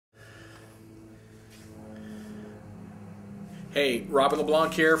Hey, Robby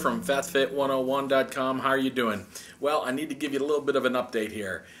LeBlanc here from FatFit101.com. How are you doing? Well, I need to give you a little bit of an update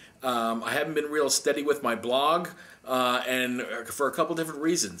here. I haven't been real steady with my blog, and for a couple different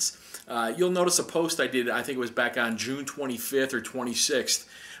reasons. You'll notice a post I did, I think it was back on June 25th or 26th,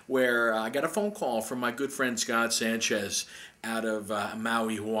 where I got a phone call from my good friend Scott Sanchez out of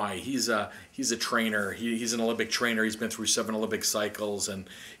Maui, Hawaii. He's a trainer. He's an Olympic trainer. He's been through 7 Olympic cycles, and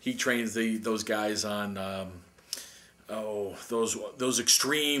he trains those guys on those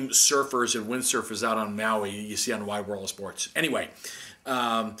extreme surfers and windsurfers out on Maui you see on Wide World of Sports. Anyway,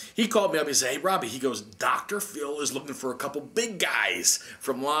 he called me up and said, "Hey, Robby," he goes, "Dr. Phil is looking for a couple big guys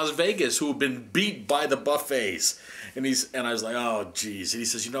from Las Vegas who have been beat by the buffets." And I was like, "Oh, geez." And he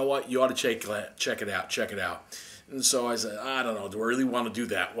says, "You know what? You ought to check it out. And so I said, "I don't know. Do I really want to do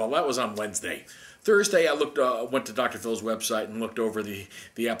that?" Well, that was on Wednesday. Thursday, I went to Dr. Phil's website and looked over the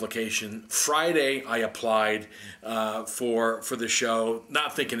application. Friday, I applied for the show,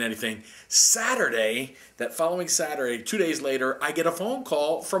 not thinking anything. Saturday, that following Saturday, 2 days later, I get a phone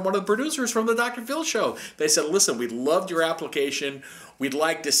call from one of the producers from the Dr. Phil show. They said, "Listen, we loved your application. We'd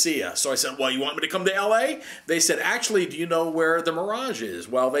like to see you." So I said, "Well, you want me to come to LA?" They said, "Actually, do you know where the Mirage is?"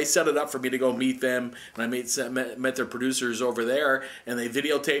 Well, they set it up for me to go meet them, and I met their producers over there, and they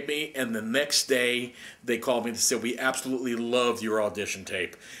videotaped me, and the next day they called me and said, "We absolutely loved your audition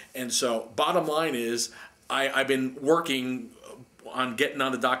tape." And so bottom line is, I've been working on getting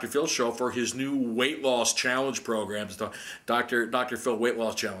on the Dr. Phil show for his new weight loss challenge programs, the Dr. Phil Weight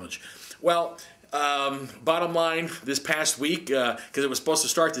Loss Challenge. Well, bottom line, this past week, because it was supposed to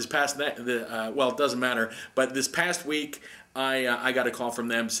start this past, well, it doesn't matter, but this past week, I got a call from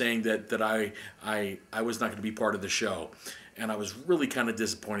them saying that I was not going to be part of the show. And I was really kind of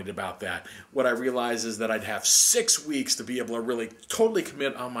disappointed about that. What I realized is that I'd have 6 weeks to be able to really totally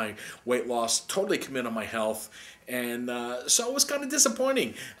commit on my weight loss, totally commit on my health. And so it was kind of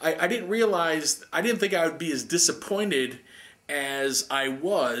disappointing. I didn't think I would be as disappointed as I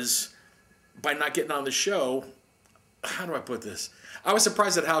was by not getting on the show. How do I put this? I was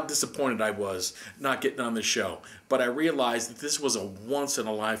surprised at how disappointed I was not getting on the show. But I realized that this was a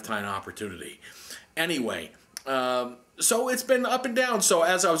once-in-a-lifetime opportunity. Anyway, so it's been up and down. So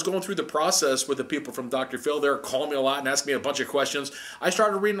as I was going through the process with the people from Dr. Phil, they were calling me a lot and asking me a bunch of questions. I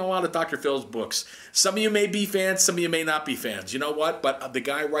started reading a lot of Dr. Phil's books. Some of you may be fans, some of you may not be fans. You know what? But the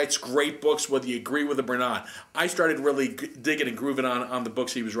guy writes great books, whether you agree with them or not. I started really digging and grooving on the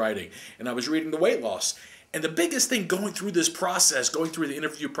books he was writing. And I was reading The Weight Loss. And the biggest thing going through this process, going through the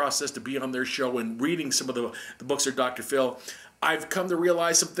interview process to be on their show and reading some of the books of Dr. Phil, I've come to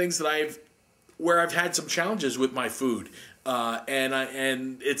realize some things that where I've had some challenges with my food,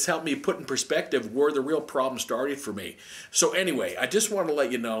 and it's helped me put in perspective where the real problem started for me. So anyway, I just want to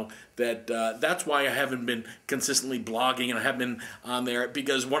let you know that that's why I haven't been consistently blogging and I haven't been on there,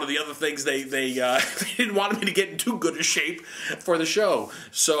 because one of the other things they didn't want me to get in too good a shape for the show.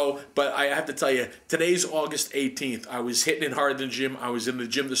 So, but I have to tell you, today's August 18th. I was hitting it hard in the gym. I was in the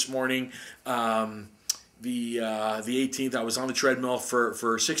gym this morning. The 18th, I was on the treadmill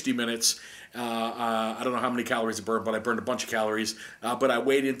for 60 minutes. I don't know how many calories I burned, but I burned a bunch of calories. But I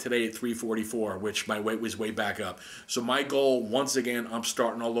weighed in today at 344, which my weight was way back up. So my goal, once again, I'm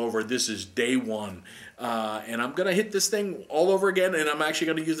starting all over. This is day one. And I'm going to hit this thing all over again, and I'm actually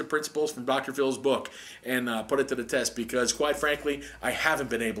going to use the principles from Dr. Phil's book and put it to the test, because, quite frankly, I haven't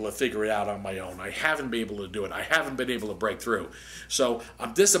been able to figure it out on my own. I haven't been able to do it. I haven't been able to break through. So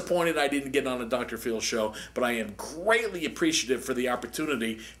I'm disappointed I didn't get on the Dr. Phil show, but I am greatly appreciative for the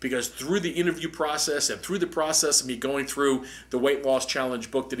opportunity, because through the interview process and through the process of me going through the Weight Loss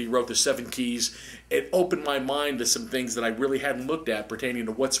Challenge book that he wrote, the 7 Keys, it opened my mind to some things that I really hadn't looked at pertaining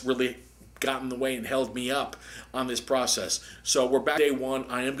to what's really got in the way and held me up on this process. So we're back day one.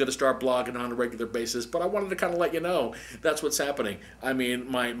 I am going to start blogging on a regular basis, but I wanted to kind of let you know that's what's happening. I mean,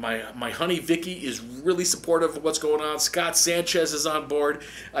 my honey Vicky is really supportive of what's going on. Scott Sanchez is on board.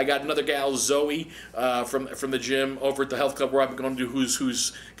 I got another gal, Zoe, from the gym over at the health club where I've been going to, who's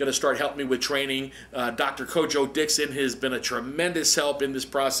going to start helping me with training. Dr. Kojo Dixon has been a tremendous help in this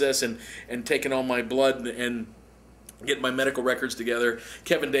process and taking all my blood and getting my medical records together.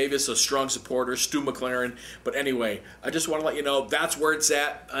 Kevin Davis, a strong supporter. Stu McLaren. But anyway, I just want to let you know that's where it's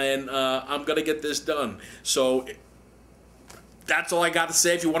at, and I'm going to get this done. So that's all I got to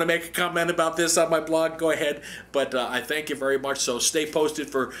say. If you want to make a comment about this on my blog, go ahead. But I thank you very much. So stay posted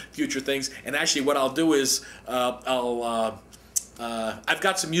for future things. And actually what I'll do is I'll I've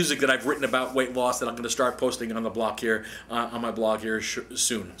got some music that I've written about weight loss that I'm going to start posting on the blog here, on my blog here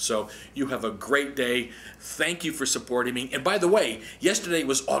soon. So you have a great day. Thank you for supporting me. And by the way, yesterday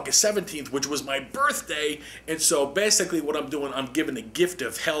was August 17th, which was my birthday. And so basically what I'm doing, I'm giving a gift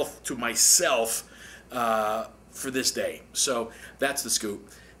of health to myself for this day. So that's the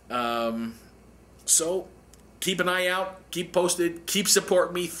scoop. So keep an eye out, keep posted, keep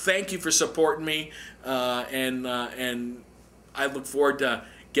supporting me. Thank you for supporting me. And I look forward to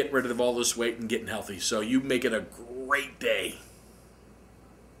getting rid of all this weight and getting healthy. So you make it a great day.